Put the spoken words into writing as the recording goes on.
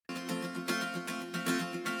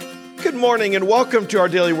Good morning and welcome to our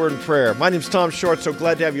Daily Word and Prayer. My name is Tom Short, so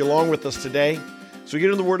glad to have you along with us today. So we get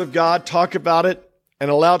into the Word of God, talk about it, and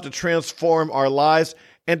allow it to transform our lives.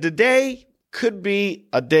 And today could be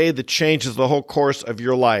a day that changes the whole course of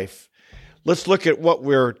your life. Let's look at what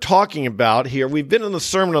we're talking about here. We've been in the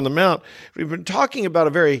Sermon on the Mount. We've been talking about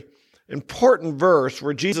a very important verse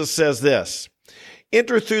where Jesus says this,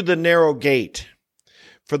 "Enter through the narrow gate.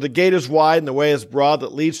 For the gate is wide and the way is broad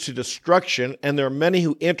that leads to destruction, and there are many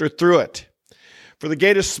who enter through it. For the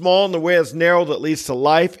gate is small and the way is narrow that leads to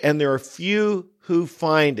life, and there are few who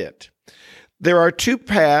find it." There are two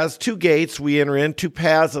paths, two gates we enter in, two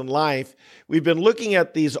paths in life. We've been looking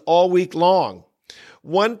at these all week long.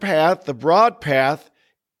 One path, the broad path,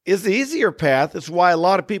 is the easier path. It's why a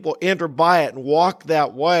lot of people enter by it and walk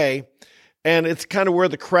that way, and it's kind of where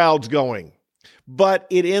the crowd's going. But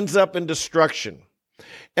it ends up in destruction.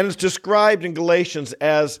 And it's described in Galatians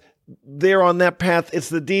as there on that path, it's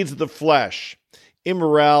the deeds of the flesh,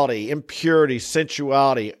 immorality, impurity,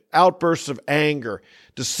 sensuality, outbursts of anger,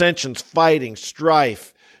 dissensions, fighting,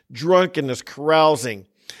 strife, drunkenness, carousing,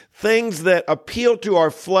 things that appeal to our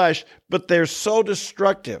flesh, but they're so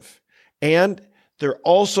destructive. And they're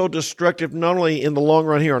also destructive not only in the long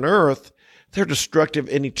run here on earth, they're destructive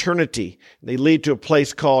in eternity. They lead to a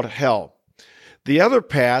place called hell. The other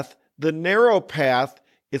path, the narrow path,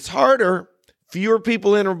 it's harder. Fewer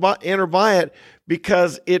people enter by it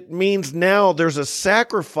because it means now there's a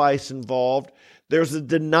sacrifice involved. There's a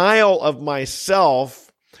denial of myself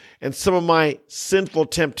and some of my sinful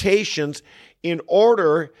temptations in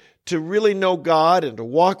order to really know God and to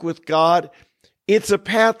walk with God. It's a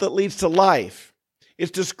path that leads to life.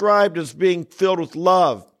 It's described as being filled with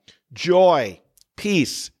love, joy,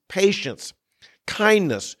 peace, patience,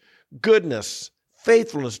 kindness, goodness,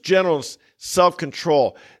 faithfulness, gentleness,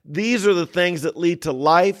 self-control. These are the things that lead to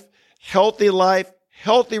life, healthy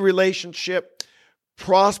relationship,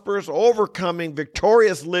 prosperous, overcoming,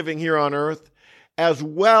 victorious living here on earth, as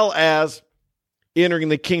well as entering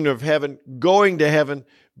the kingdom of heaven, going to heaven,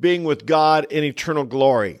 being with God in eternal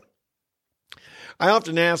glory. I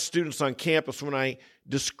often ask students on campus when I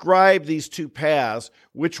describe these two paths,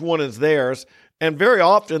 which one is theirs, and very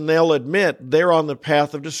often they'll admit they're on the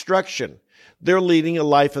path of destruction. They're leading a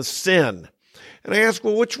life of sin. And I ask,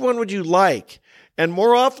 well, which one would you like? And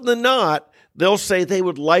more often than not, they'll say they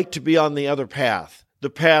would like to be on the other path,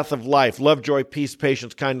 the path of life, love, joy, peace,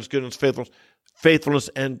 patience, kindness, goodness, faithfulness,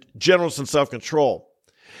 and gentleness and self-control.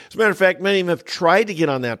 As a matter of fact, many of them have tried to get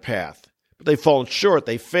on that path, but they've fallen short.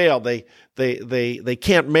 They fail. They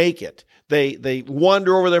can't make it. They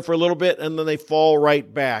wander over there for a little bit, and then they fall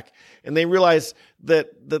right back. And they realize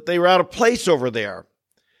that they were out of place over there.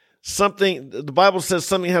 The Bible says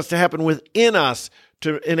something has to happen within us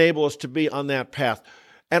to enable us to be on that path.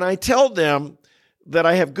 And I tell them that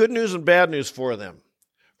I have good news and bad news for them.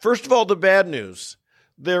 First of all, the bad news.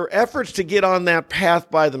 Their efforts to get on that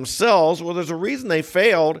path by themselves, well, there's a reason they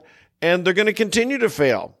failed, and they're going to continue to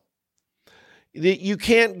fail. You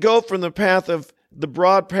can't go from the path of the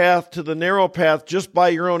broad path to the narrow path just by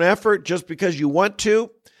your own effort, just because you want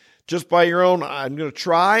to, just by your own, I'm going to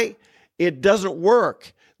try. It doesn't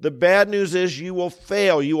work. The bad news is you will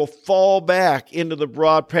fail. You will fall back into the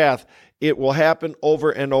broad path. It will happen over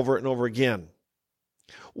and over and over again.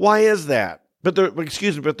 Why is that? But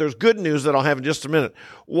there's good news that I'll have in just a minute.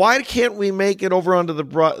 Why can't we make it over onto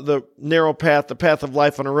the narrow path, the path of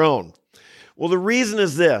life on our own? Well, the reason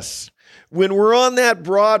is this. When we're on that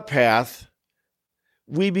broad path,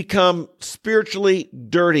 we become spiritually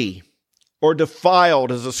dirty or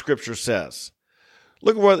defiled, as the scripture says.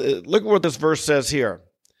 Look at what this verse says here.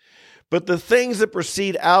 But the things that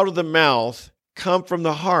proceed out of the mouth come from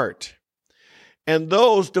the heart, and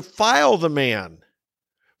those defile the man.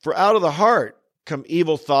 For out of the heart come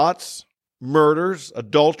evil thoughts, murders,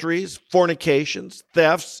 adulteries, fornications,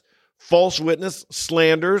 thefts, false witness,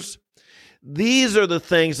 slanders. These are the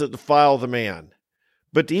things that defile the man.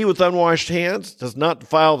 But to eat with unwashed hands does not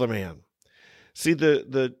defile the man. See,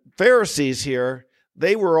 the Pharisees here,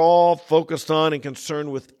 they were all focused on and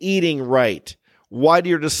concerned with eating right. Why do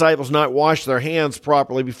your disciples not wash their hands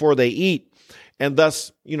properly before they eat? And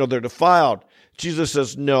thus, they're defiled. Jesus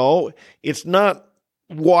says, no, it's not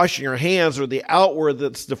washing your hands or the outward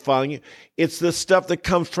that's defiling you. It's the stuff that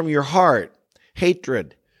comes from your heart.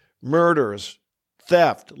 Hatred, murders,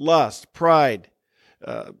 theft, lust, pride,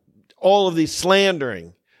 all of these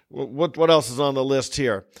slandering. What else is on the list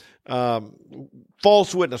here?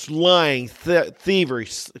 False witness, lying, thievery,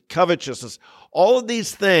 covetousness. All of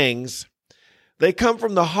these things, they come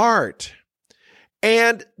from the heart,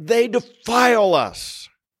 and they defile us.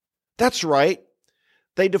 That's right.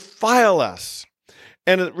 They defile us.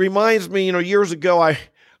 And it reminds me, years ago,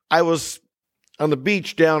 I was on the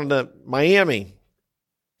beach down in Miami.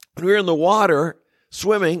 And we were in the water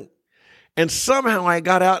swimming, and somehow I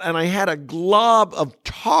got out and I had a glob of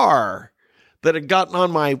tar that had gotten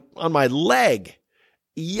on my leg.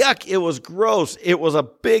 Yuck, it was gross. It was a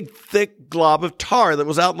big, thick glob of tar that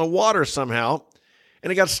was out in the water somehow,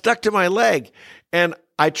 and it got stuck to my leg. And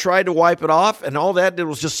I tried to wipe it off, and all that did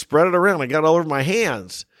was just spread it around. I got it all over my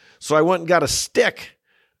hands. So I went and got a stick,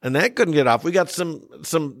 and that couldn't get off. We got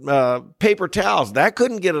some paper towels. That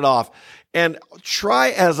couldn't get it off. And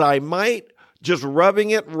try as I might, just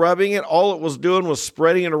rubbing it, all it was doing was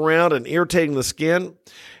spreading it around and irritating the skin.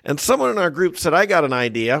 And someone in our group said, I got an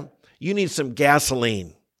idea. You need some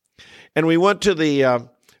gasoline. And we went to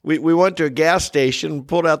we went to a gas station,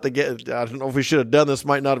 pulled out the gas. I don't know if we should have done this,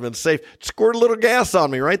 might not have been safe. Squirted a little gas on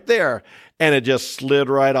me right there, and it just slid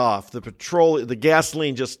right off. The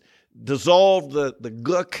gasoline just dissolved the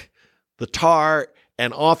gook, the tar,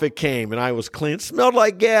 and off it came, and I was clean. It smelled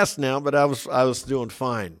like gas now, but I was doing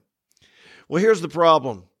fine. Well, here's the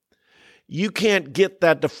problem. You can't get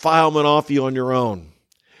that defilement off you on your own.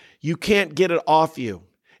 You can't get it off you.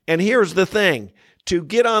 And here's the thing. To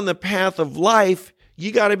get on the path of life,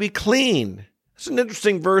 you got to be clean. It's an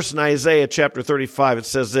interesting verse in Isaiah chapter 35. It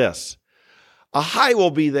says this, a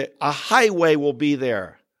highway will be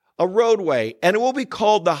there, a roadway, and it will be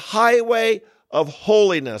called the highway of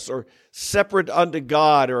holiness, or separate unto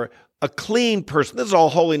God, or a clean person. This is all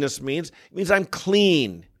holiness means. It means I'm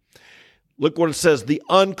clean. Look what it says. The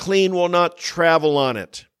unclean will not travel on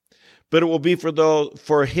it, but it will be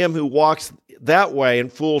for him who walks that way,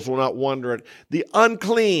 and fools will not wander it. The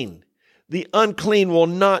unclean will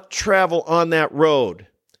not travel on that road.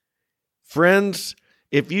 Friends,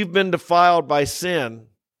 if you've been defiled by sin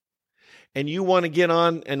and you want to get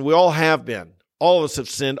on, and we all have been, all of us have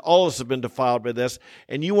sinned, all of us have been defiled by this,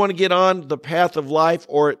 and you want to get on the path of life,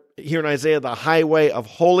 or here in Isaiah, the highway of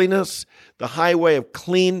holiness, the highway of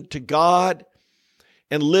clean to God,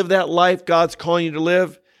 and live that life God's calling you to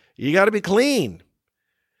live, you got to be clean.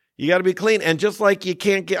 You got to be clean. And just like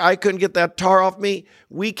I couldn't get that tar off me,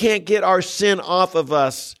 we can't get our sin off of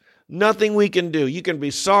us. Nothing we can do. You can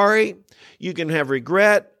be sorry. You can have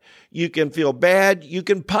regret. You can feel bad. You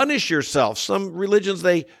can punish yourself. Some religions,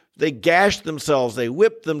 they gash themselves. They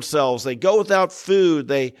whip themselves. They go without food.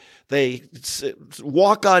 They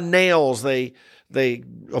walk on nails. They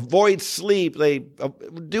avoid sleep. They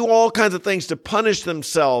do all kinds of things to punish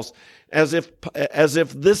themselves as if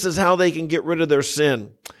this is how they can get rid of their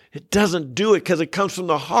sin. It doesn't do it, because it comes from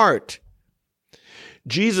the heart.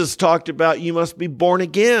 Jesus talked about you must be born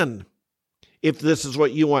again if this is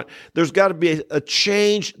what you want. There's got to be a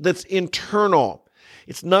change that's internal.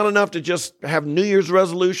 It's not enough to just have New Year's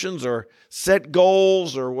resolutions or set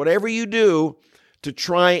goals or whatever you do to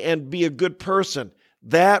try and be a good person.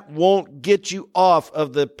 That won't get you off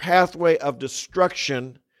of the pathway of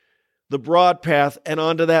destruction, the broad path, and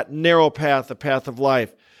onto that narrow path, the path of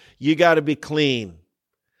life. You got to be clean.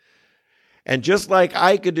 And just like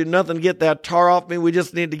I could do nothing to get that tar off me, we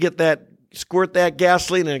just need to squirt that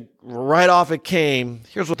gasoline, and right off it came.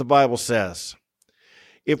 Here's what the Bible says.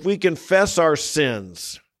 If we confess our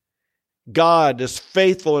sins, God is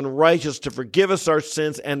faithful and righteous to forgive us our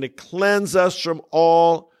sins and to cleanse us from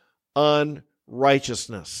all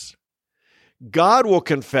unrighteousness. God will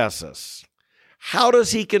confess us. God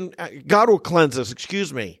will cleanse us,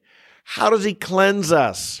 How does he cleanse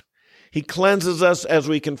us? He cleanses us as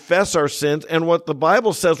we confess our sins, and what the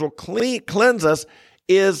Bible says will cleanse us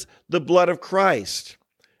is the blood of Christ.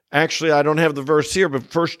 Actually, I don't have the verse here, but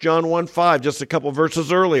 1 John 1:5, just a couple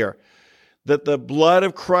verses earlier, that the blood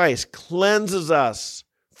of Christ cleanses us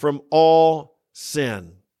from all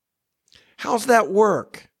sin. How's that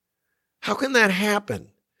work? How can that happen?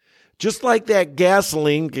 Just like that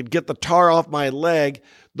gasoline could get the tar off my leg,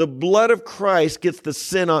 the blood of Christ gets the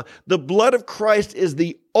sin on. The blood of Christ is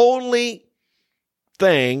the only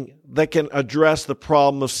thing that can address the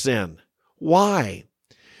problem of sin. Why?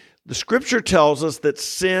 The scripture tells us that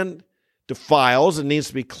sin defiles and needs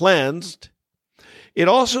to be cleansed. It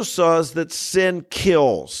also says that sin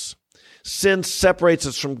kills. Sin separates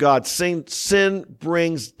us from God. Sin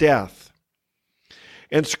brings death.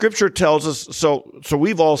 And scripture tells us, so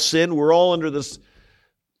we've all sinned. We're all under this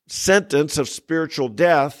sentence of spiritual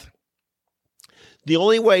death. The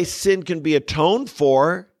only way sin can be atoned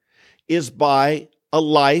for is by a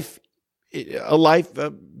life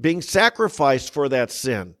being sacrificed for that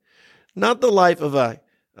sin. Not the life of a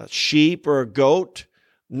sheep or a goat,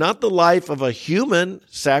 not the life of a human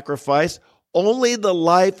sacrifice. Only the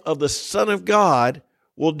life of the Son of God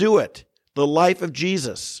will do it, the life of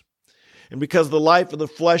Jesus. And because the life of the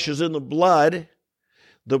flesh is in the blood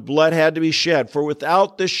had to be shed. For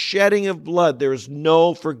without the shedding of blood, there is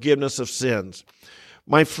no forgiveness of sins.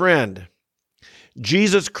 My friend,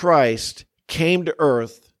 Jesus Christ came to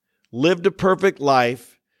earth, lived a perfect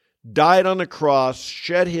life, died on the cross,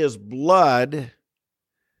 shed his blood.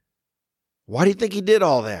 Why do you think he did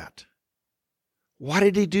all that? Why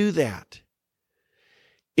did he do that?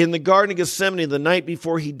 In the Garden of Gethsemane, the night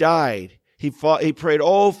before he died, he prayed,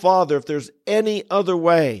 "Oh, Father, if there's any other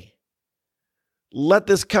way, let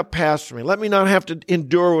this cup pass from me. Let me not have to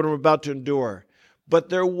endure what I'm about to endure." But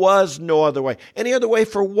there was no other way. Any other way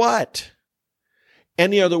for what?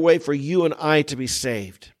 Any other way for you and I to be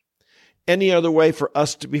saved? Any other way for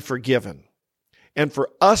us to be forgiven? And for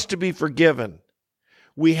us to be forgiven,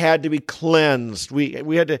 we had to be cleansed. We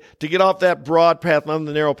had to get off that broad path and on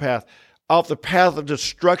the narrow path, off the path of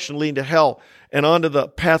destruction leading to hell, and onto the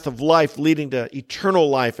path of life leading to eternal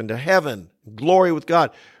life and to heaven, glory with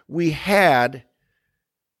God. We had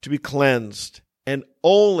to be cleansed. And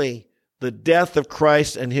only the death of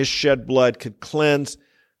Christ and his shed blood could cleanse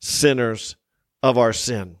sinners of our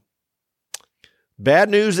sin. Bad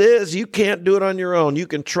news is you can't do it on your own. You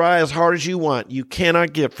can try as hard as you want. You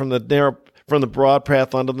cannot get from the broad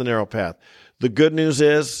path onto the narrow path. The good news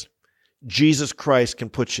is Jesus Christ can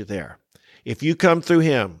put you there. If you come through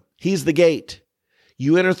him, he's the gate.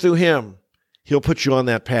 You enter through him, he'll put you on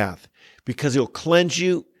that path because he'll cleanse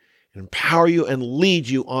you, empower you, and lead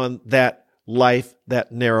you on that life,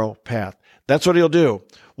 that narrow path. That's what he'll do.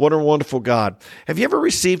 What a wonderful God. Have you ever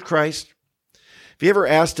received Christ? Have you ever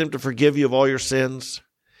asked him to forgive you of all your sins?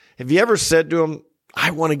 Have you ever said to him, "I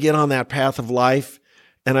want to get on that path of life,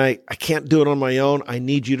 and I can't do it on my own. I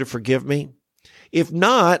need you to forgive me"? If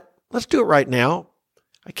not, let's do it right now.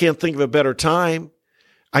 I can't think of a better time.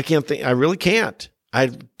 I really can't.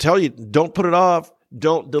 I tell you, don't put it off.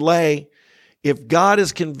 Don't delay. If God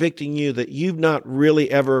is convicting you that you've not really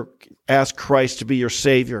ever asked Christ to be your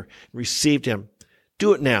Savior, received him,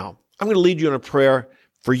 do it now. I'm going to lead you in a prayer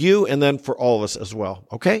for you and then for all of us as well,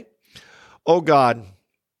 okay? Oh God,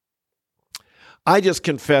 I just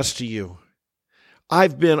confess to you,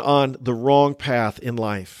 I've been on the wrong path in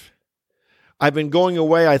life. I've been going a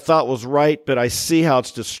way I thought was right, but I see how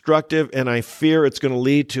it's destructive and I fear it's going to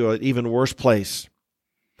lead to an even worse place.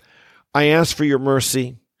 I ask for your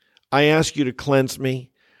mercy. I ask you to cleanse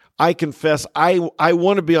me. I confess I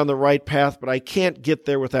want to be on the right path, but I can't get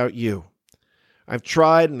there without you. I've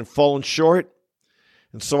tried and have fallen short.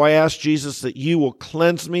 And so I ask Jesus that you will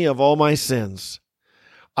cleanse me of all my sins.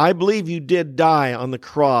 I believe you did die on the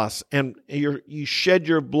cross and you shed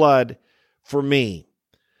your blood for me.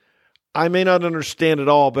 I may not understand it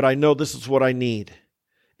all, but I know this is what I need.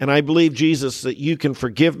 And I believe, Jesus, that you can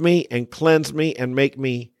forgive me and cleanse me and make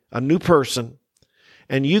me a new person.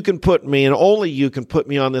 And you can put me, and only you can put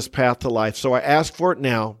me on this path to life. So I ask for it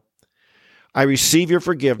now. I receive your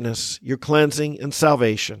forgiveness, your cleansing, and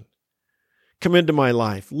salvation. Come into my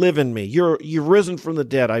life. Live in me. You're risen from the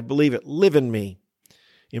dead. I believe it. Live in me.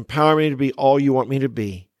 Empower me to be all you want me to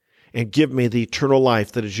be. And give me the eternal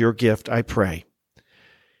life that is your gift, I pray.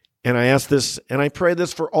 And I ask this, and I pray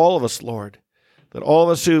this for all of us, Lord, that all of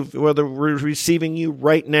us whether we're receiving you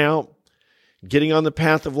right now, getting on the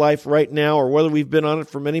path of life right now, or whether we've been on it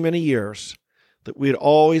for many, many years, that we'd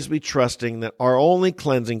always be trusting that our only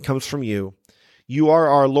cleansing comes from you. You are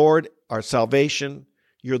our Lord, our salvation.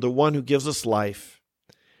 You're the one who gives us life.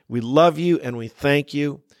 We love you and we thank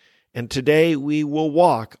you. And today we will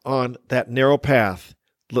walk on that narrow path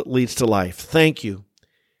that leads to life. Thank you.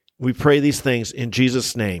 We pray these things in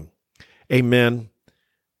Jesus' name. Amen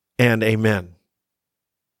and amen.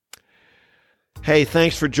 Hey,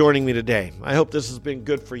 thanks for joining me today. I hope this has been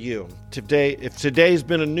good for you. If today's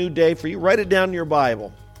been a new day for you, write it down in your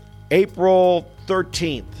Bible. April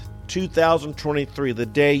 13th, 2023, the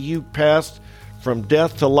day you passed from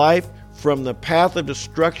death to life, from the path of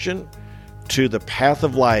destruction to the path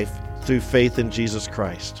of life through faith in Jesus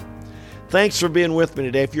Christ. Thanks for being with me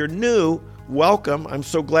today. If you're new, welcome. I'm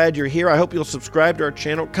so glad you're here. I hope you'll subscribe to our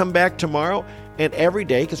channel. Come back tomorrow and every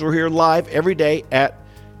day, because we're here live every day at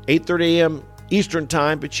 8:30 a.m. Eastern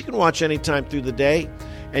Time, but you can watch anytime through the day,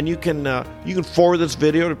 and you can forward this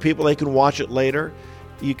video to people. They can watch it later.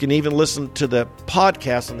 You can even listen to the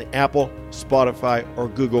podcast on the Apple, Spotify, or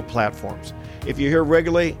Google platforms. If you're here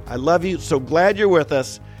regularly, I love you. So glad you're with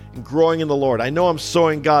us and growing in the Lord. I know I'm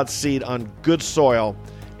sowing God's seed on good soil,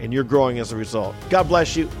 and you're growing as a result. God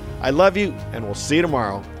bless you. I love you, and we'll see you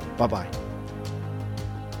tomorrow. Bye-bye.